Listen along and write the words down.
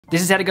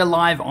This is how to go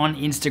live on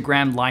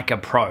Instagram like a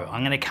pro.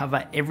 I'm gonna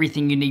cover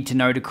everything you need to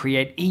know to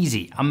create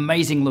easy,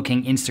 amazing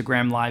looking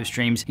Instagram live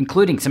streams,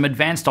 including some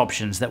advanced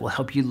options that will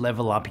help you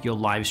level up your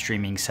live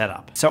streaming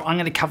setup. So I'm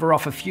gonna cover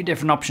off a few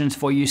different options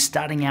for you,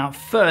 starting out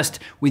first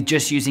with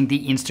just using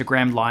the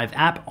Instagram Live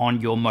app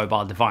on your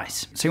mobile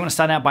device. So you wanna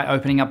start out by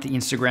opening up the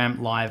Instagram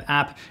Live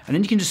app, and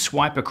then you can just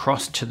swipe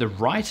across to the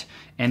right,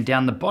 and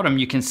down the bottom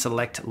you can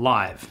select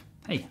Live.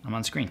 Hey, I'm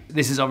on screen.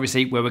 This is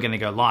obviously where we're gonna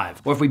go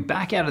live. Or if we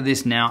back out of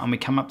this now and we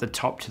come up the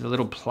top to the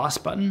little plus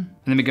button, and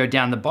then we go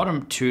down the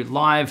bottom to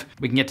live,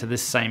 we can get to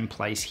this same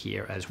place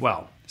here as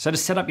well. So to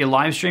set up your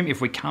live stream,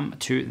 if we come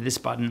to this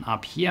button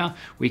up here,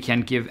 we can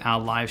give our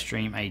live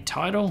stream a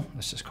title.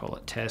 Let's just call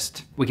it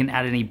test. We can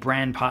add any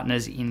brand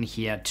partners in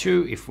here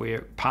too, if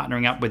we're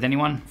partnering up with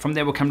anyone. From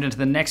there, we'll come down to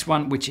the next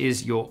one, which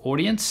is your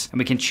audience. And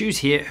we can choose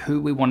here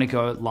who we want to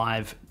go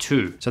live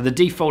to. So the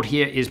default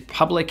here is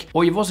public,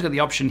 or you've also got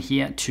the option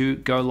here to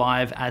go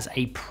live as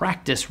a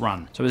practice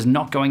run. So it's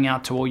not going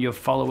out to all your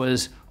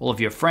followers, all of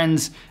your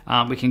friends.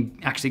 We can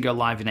actually go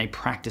live in a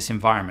practice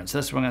environment. So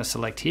that's what I'm gonna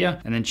select here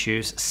and then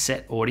choose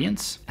set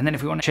audience. And then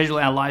if we wanna schedule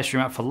our live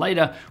stream up for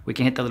later, we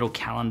can hit the little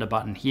calendar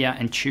button here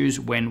and choose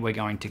when we're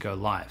going to go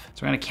live.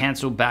 So we're gonna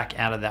cancel back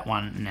out of that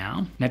one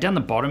now. Now down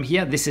the bottom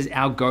here, this is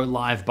our go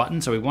live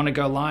button. So we wanna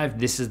go live,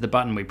 this is the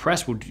button we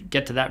press. We'll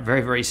get to that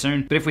very, very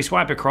soon. But if we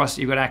swipe across,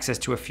 you've got access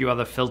to a few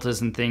other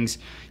filters and things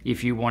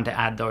if you want to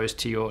add those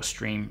to your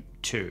stream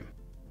too.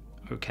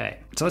 Okay,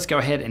 so let's go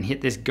ahead and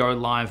hit this go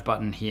live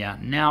button here.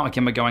 Now,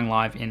 again, we're going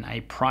live in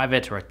a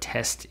private or a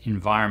test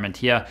environment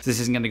here. So this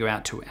isn't gonna go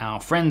out to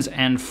our friends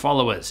and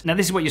followers. Now,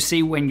 this is what you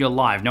see when you're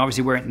live. Now,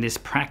 obviously we're in this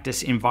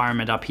practice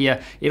environment up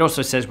here. It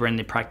also says we're in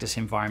the practice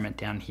environment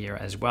down here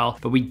as well,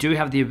 but we do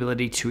have the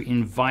ability to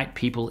invite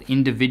people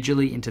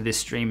individually into this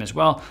stream as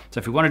well. So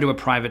if we wanna do a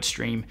private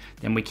stream,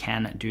 then we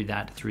can do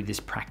that through this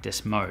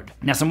practice mode.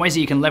 Now, some ways that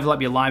you can level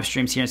up your live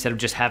streams here instead of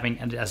just having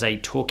it as a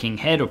talking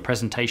head or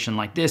presentation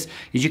like this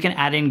is you can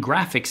add in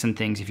graphics and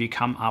things if you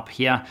come up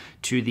here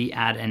to the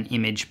add an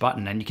image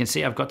button. And you can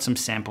see I've got some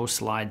sample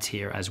slides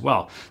here as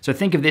well. So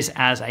think of this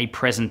as a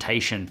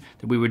presentation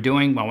that we were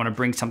doing. I want to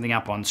bring something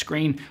up on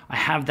screen. I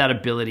have that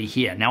ability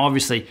here. Now,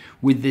 obviously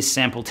with this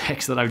sample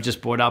text that I've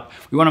just brought up,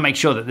 we want to make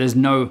sure that there's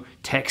no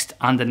text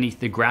underneath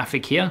the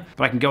graphic here,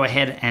 but I can go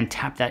ahead and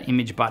tap that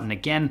image button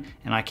again,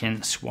 and I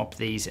can swap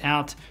these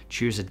out,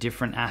 choose a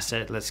different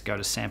asset. Let's go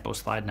to sample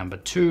slide number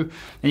 2.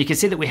 And you can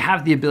see that we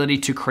have the ability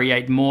to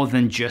create more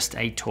than just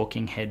a talking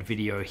head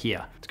video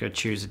here. Let's go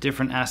choose a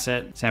different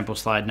asset, sample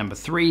slide number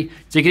 3.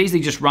 So you can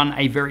easily just run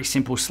a very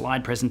simple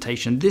slide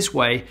presentation this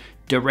way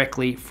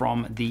directly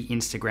from the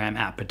Instagram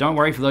app. But don't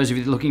worry, for those of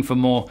you looking for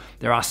more,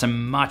 there are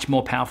some much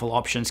more powerful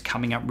options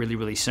coming up really,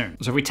 really soon.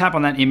 So if we tap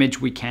on that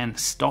image, we can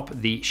stop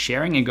the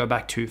sharing and go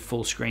back to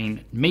full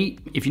screen meet.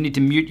 If you need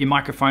to mute your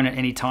microphone at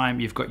any time,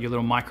 you've got your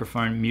little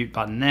microphone mute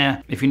button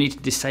there. If you need to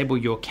disable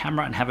your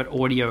camera and have it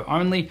audio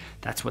only,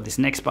 that's what this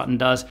next button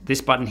does.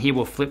 This button here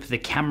will flip the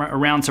camera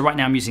around. So right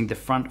now I'm using the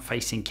front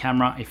facing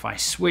camera. If I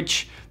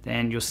switch,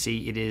 then you'll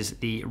see it is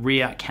the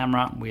rear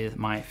camera with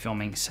my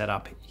filming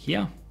setup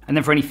here. And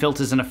then for any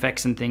filters and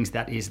effects and things,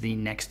 that is the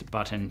next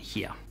button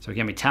here. So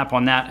again, we tap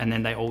on that and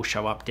then they all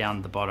show up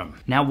down the bottom.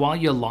 Now, while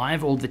you're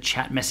live, all the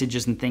chat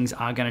messages and things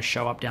are gonna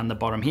show up down the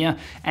bottom here,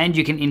 and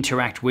you can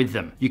interact with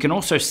them. You can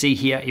also see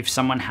here if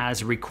someone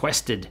has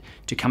requested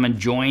to come and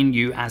join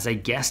you as a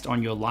guest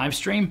on your live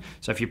stream.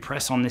 So if you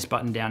press on this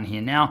button down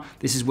here now,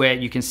 this is where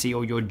you can see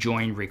all your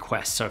join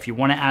requests. So if you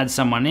wanna add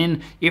someone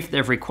in, if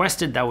they've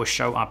requested, they will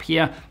show up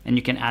here and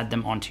you can add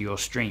them onto your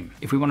stream.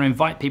 If we wanna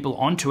invite people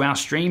onto our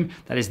stream,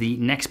 that is the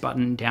next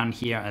button down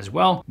here as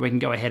well. We can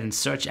go ahead and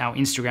search our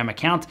Instagram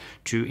account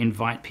to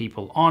invite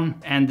people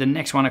on. And the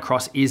next one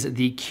across is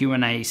the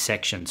Q&A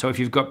section. So if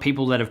you've got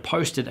people that have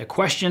posted a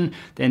question,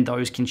 then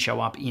those can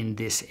show up in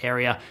this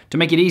area to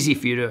make it easy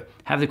for you to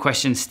have the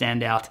questions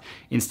stand out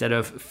instead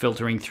of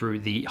filtering through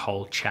the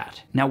whole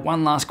chat. Now,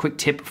 one last quick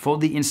tip for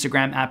the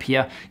Instagram app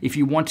here. If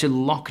you want to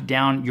lock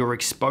down your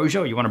exposure,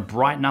 or you want to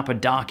brighten up a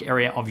dark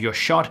area of your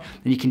shot,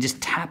 then you can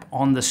just tap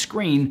on the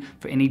screen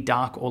for any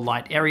dark or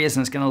light areas,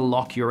 and it's going to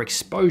lock your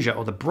exposure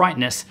or the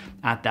brightness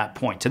at that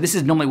point. So this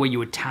is normally where you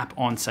would tap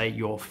on, say,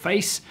 your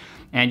face,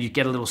 and you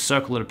get a little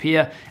circle that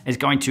appear. It's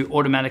going to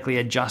automatically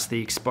adjust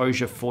the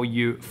exposure for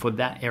you for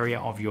that area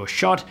of your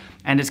shot,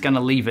 and it's gonna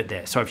leave it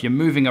there. So if you're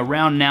moving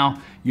around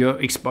now, your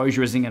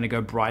exposure isn't gonna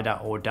go brighter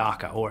or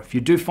darker. Or if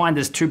you do find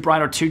it's too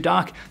bright or too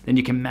dark, then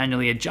you can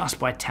manually adjust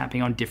by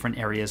tapping on different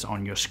areas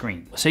on your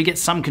screen. So you get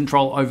some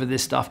control over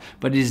this stuff,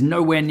 but it is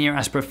nowhere near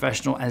as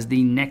professional as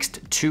the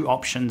next 2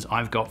 options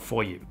I've got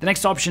for you. The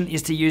next option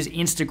is to use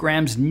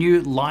Instagram's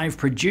new live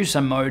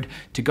producer mode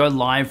to go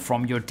live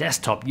from your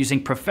desktop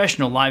using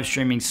professional live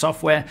streaming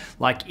software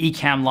like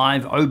Ecamm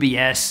Live,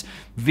 OBS,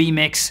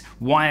 vMix,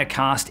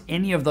 Wirecast,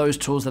 any of those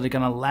tools that are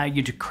going to allow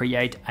you to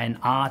create an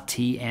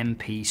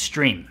RTMP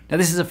stream. Now,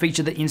 this is a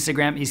feature that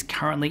Instagram is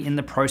currently in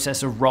the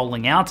process of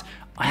rolling out.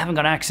 I haven't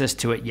got access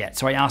to it yet.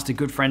 So I asked a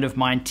good friend of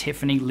mine,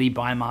 Tiffany Lee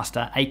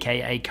Bymaster,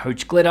 aka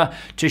Coach Glitter,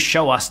 to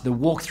show us the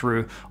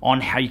walkthrough on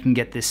how you can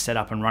get this set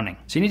up and running.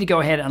 So you need to go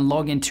ahead and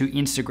log into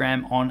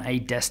Instagram on a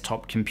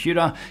desktop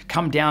computer,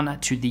 come down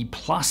to the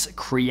plus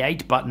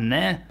create button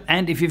there.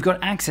 And if you've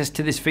got access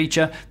to this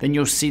feature, then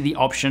you'll see the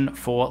option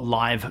for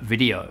live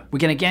video.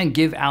 We can again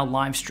give our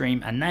live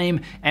stream a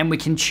name, and we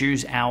can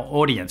choose our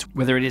audience,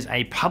 whether it is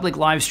a public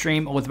live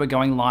stream or whether we're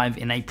going live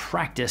in a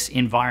practice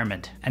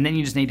environment. And then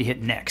you just need to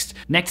hit next.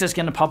 Next is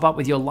going to pop up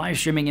with your live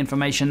streaming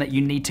information that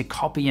you need to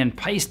copy and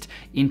paste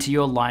into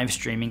your live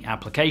streaming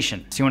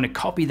application. So you want to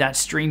copy that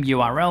stream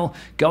URL,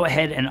 go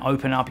ahead and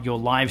open up your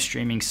live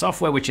streaming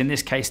software, which in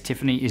this case,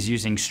 Tiffany is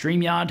using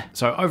StreamYard.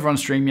 So over on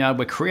StreamYard,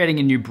 we're creating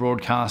a new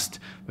broadcast.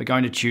 We're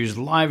going to choose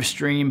live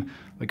stream.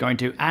 We're going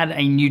to add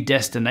a new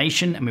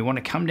destination, and we want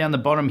to come down the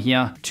bottom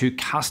here to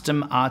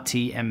custom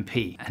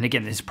RTMP. And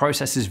again, this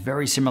process is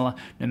very similar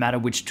no matter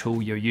which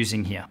tool you're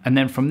using here. And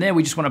then from there,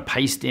 we just want to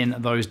paste in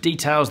those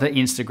details that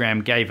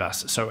Instagram gave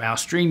us. So our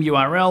stream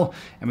URL,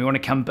 and we want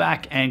to come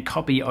back and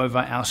copy over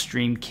our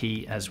stream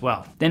key as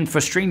well. Then for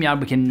StreamYard,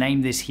 we can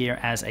name this here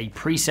as a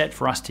preset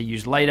for us to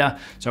use later.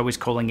 So I was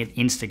calling it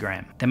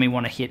Instagram. Then we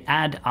want to hit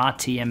add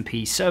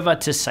RTMP server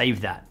to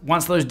save that.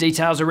 Once those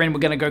details are in, we're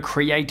going to go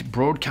create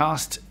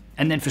broadcast.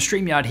 And then for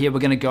StreamYard here, we're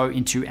going to go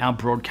into our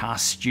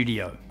broadcast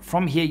studio.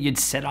 From here, you'd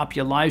set up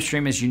your live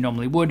stream as you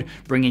normally would,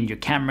 bring in your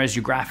cameras,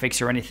 your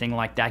graphics, or anything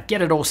like that,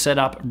 get it all set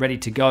up, ready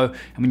to go.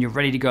 And when you're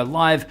ready to go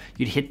live,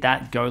 you'd hit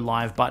that go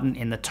live button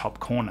in the top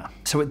corner.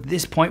 So at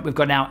this point, we've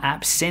got our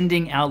app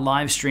sending our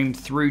live stream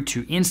through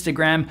to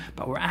Instagram,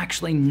 but we're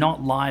actually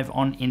not live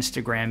on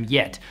Instagram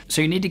yet.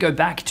 So you need to go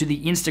back to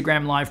the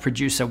Instagram Live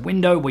Producer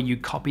window where you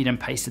copied and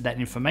pasted that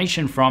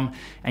information from,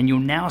 and you'll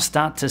now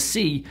start to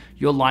see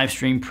your live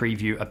stream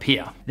preview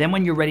appear. Then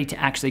when you're ready to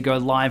actually go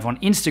live on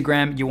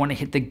Instagram, you want to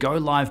hit the Go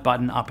Live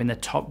button up in the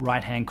top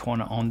right-hand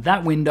corner on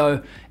that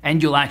window,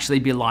 and you'll actually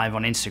be live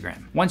on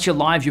Instagram. Once you're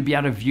live, you'll be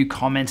able to view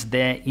comments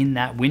there in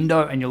that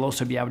window, and you'll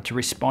also be able to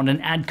respond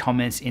and add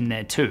comments in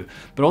there too.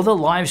 But all the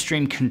live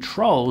stream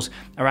controls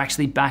are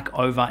actually back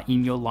over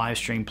in your live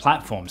stream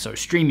platform. So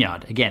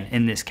StreamYard, again,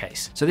 in this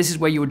case. So this is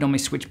where you would normally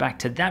switch back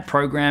to that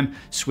program,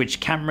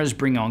 switch cameras,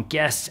 bring on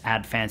guests,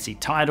 add fancy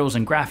titles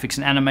and graphics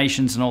and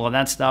animations and all of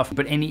that stuff.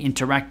 But any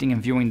interacting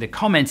and viewing the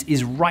comments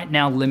is right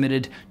now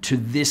limited to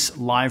this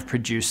live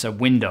producer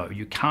window.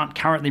 You can't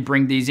currently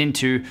bring these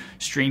into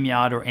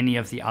StreamYard or any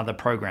of the other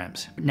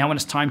programs. Now when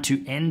it's time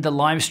to end the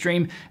live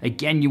stream,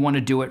 again, you want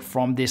to do it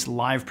from this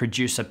live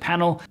producer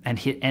panel and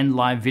hit end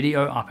live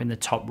video up in the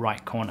top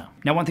right corner.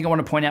 Now, one thing I want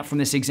to point out from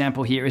this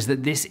example here is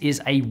that this is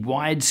a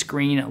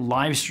widescreen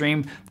live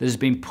stream that has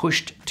been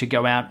pushed to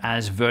go out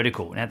as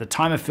vertical. And at the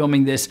time of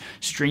filming this,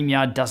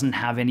 StreamYard doesn't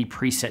have any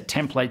preset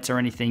templates or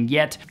anything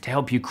yet to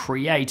help you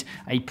create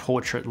a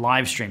portrait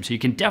live stream. So you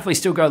can definitely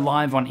still go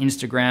live on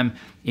Instagram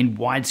in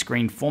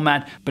widescreen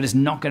format, but it's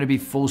not going to be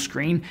full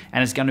screen,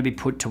 and it's going to be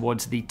put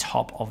towards the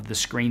top of the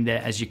screen there,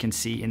 as you can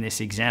see in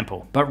this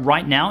example. But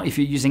right now, if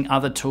you're using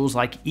other tools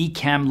like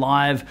Ecamm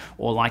Live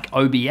or like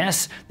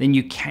OBS, then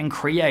you can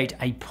create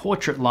a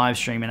portrait live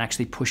stream and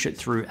actually push it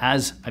through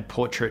as a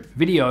portrait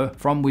video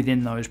from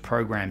within those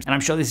programs. And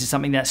I'm sure this is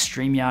something that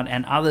StreamYard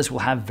and others will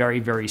have very,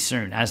 very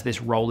soon as this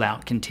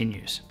rollout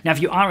continues. Now, if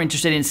you are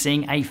interested in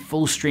seeing a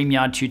full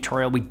StreamYard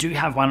tutorial, we do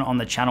have one on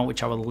the channel,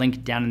 which I will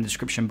link down in the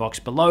description box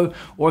below.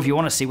 Or if you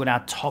want to see what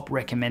our top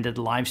recommended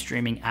live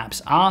streaming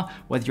apps are,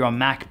 whether you're on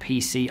Mac,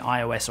 PC,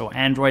 iOS, or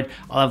Android,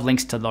 I'll have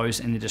links to those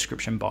in the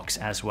description box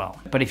as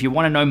well. But if you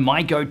want to know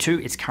my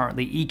go-to, it's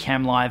currently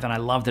Ecamm Live, and I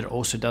love that it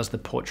also does the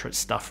portrait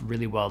stuff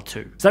really well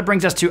too. So that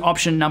brings us to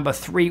option number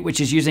 3,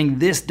 which is using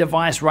this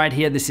device right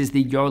here. This is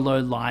the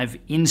YoloLiv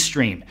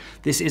Instream.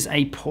 This is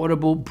a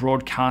portable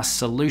broadcast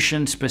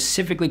solution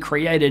specifically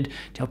created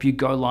to help you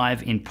go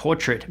live in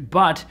portrait,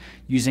 but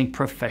using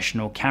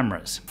professional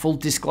cameras. Full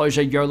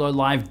disclosure,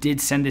 YoloLiv did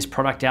send this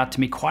product out to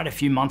me quite a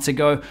few months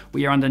ago.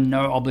 We are under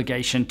no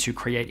obligation to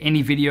create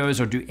any videos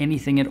or do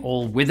anything at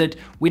all with it.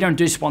 We don't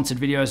do sponsored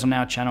videos on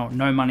our channel.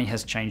 No money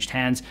has changed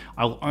hands.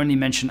 I will only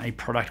mention a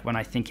product when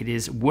I think it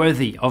is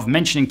worthy of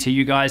mentioning to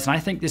you guys. And I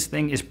think this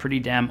thing is pretty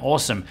damn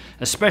awesome,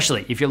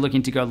 especially if you're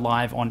looking to go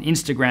live on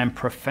Instagram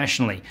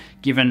professionally,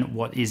 given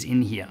what is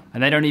in here.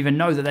 And they don't even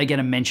know that they get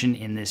a mention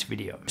in this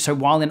video. So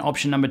while in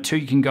option number 2,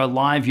 you can go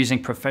live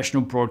using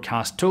professional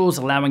broadcast tools,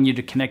 allowing you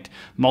to connect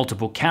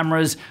multiple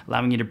cameras,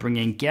 allowing you to bring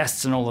in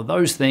guests and all of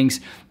those things,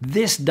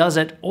 this does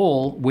it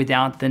all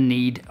without the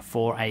need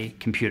for a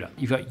computer.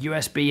 You've got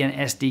USB and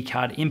SD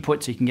card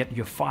input, so you can get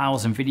your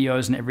files and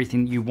videos and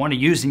everything you want to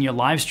use in your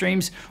live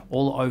streams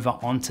all over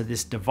onto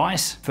this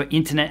device. For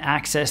internet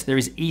access, there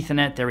is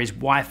Ethernet, there is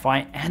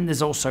Wi-Fi, and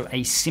there's also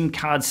a SIM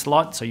card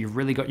slot, so you've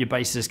really got your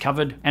bases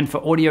covered. And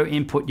for audio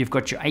input, you've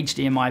got your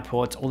HDMI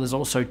ports, or there's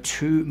also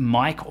 2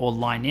 mic or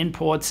line-in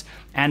ports,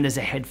 and there's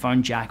a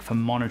headphone jack for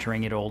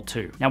monitoring it all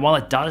too. Now, while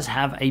it does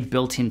have a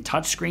built-in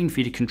touchscreen for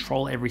you to you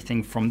control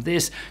everything from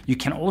this. You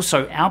can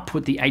also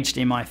output the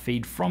HDMI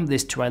feed from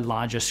this to a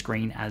larger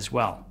screen as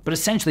well. But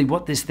essentially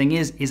what this thing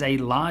is a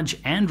large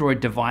Android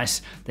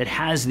device that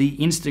has the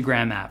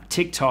Instagram app,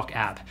 TikTok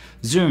app,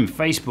 Zoom,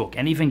 Facebook,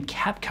 and even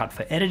CapCut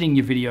for editing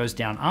your videos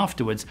down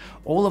afterwards.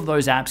 All of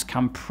those apps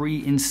come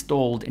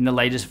pre-installed in the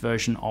latest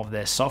version of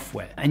their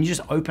software. And you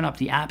just open up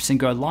the apps and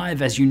go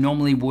live as you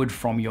normally would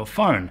from your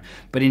phone.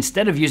 But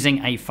instead of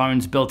using a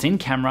phone's built-in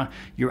camera,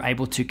 you're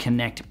able to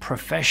connect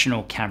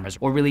professional cameras,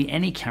 or really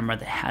any camera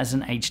that has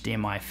an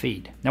HDMI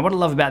feed. Now what I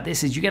love about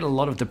this is you get a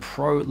lot of the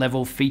pro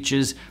level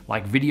features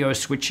like video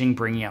switching,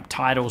 bringing up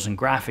titles and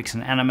graphics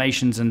and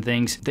animations and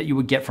things that you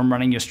would get from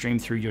running your stream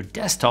through your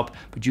desktop,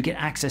 but you get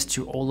access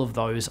to all of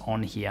those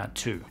on here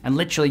too. And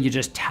literally you're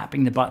just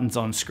tapping the buttons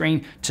on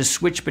screen to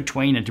switch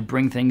between and to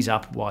bring things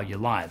up while you're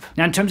live.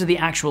 Now in terms of the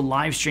actual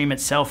live stream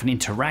itself and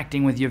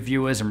interacting with your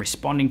viewers and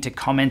responding to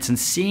comments and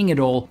seeing it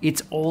all,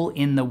 it's all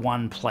in the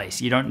one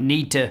place. You don't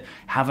need to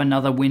have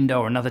another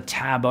window or another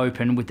tab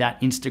open with that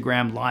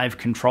Instagram live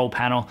control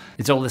panel.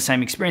 It's all the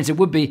same experience it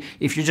would be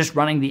if you're just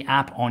running the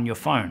app on your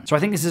phone. So I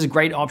think this is a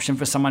great option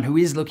for someone who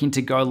is looking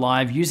to go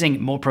live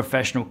using more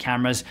professional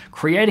cameras,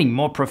 creating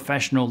more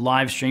professional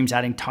live streams,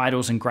 adding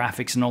titles and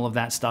graphics and all of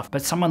that stuff,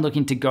 but someone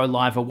looking to go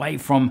live away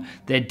from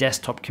their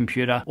desktop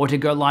computer or to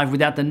go live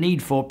without the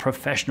need for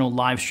professional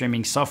live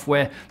streaming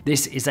software.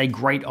 This is a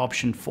great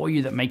option for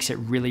you that makes it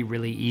really,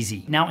 really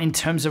easy. Now, in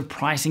terms of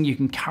pricing, you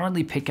can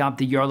currently pick up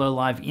the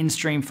YoloLiv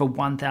Instream for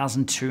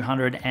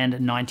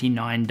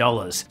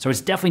 $1,299. So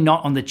it's definitely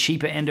not on the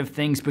cheaper end of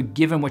things, but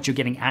given what you're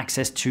getting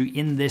access to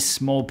in this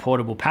small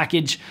portable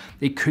package,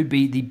 it could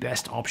be the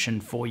best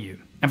option for you.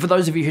 And for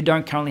those of you who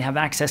don't currently have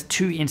access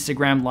to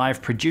Instagram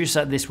Live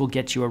Producer, this will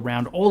get you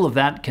around all of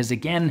that because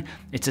again,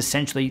 it's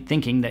essentially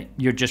thinking that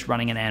you're just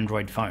running an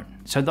Android phone.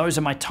 So those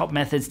are my top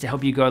methods to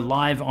help you go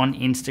live on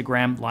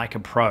Instagram like a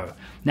pro.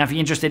 Now, if you're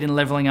interested in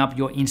leveling up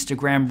your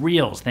Instagram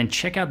Reels, then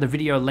check out the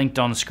video linked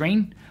on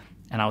screen,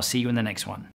 and I'll see you in the next one.